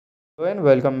Hello and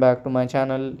welcome back to my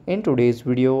channel. In today's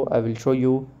video, I will show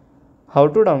you how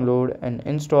to download and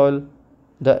install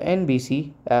the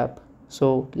NBC app.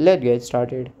 So let's get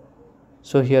started.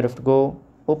 So here you have to go,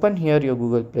 open here your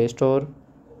Google Play Store.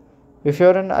 If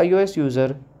you're an iOS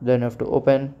user, then you have to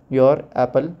open your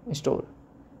Apple Store.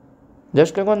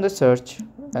 Just click on the search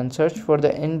and search for the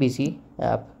NBC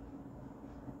app.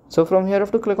 So from here you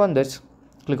have to click on this,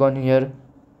 click on here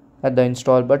at the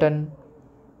install button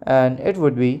and it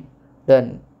would be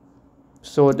done.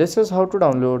 So this is how to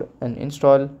download and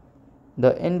install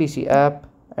the NBC app,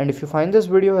 and if you find this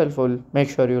video helpful, make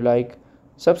sure you like,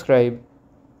 subscribe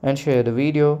and share the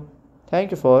video. Thank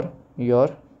you for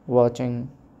your watching.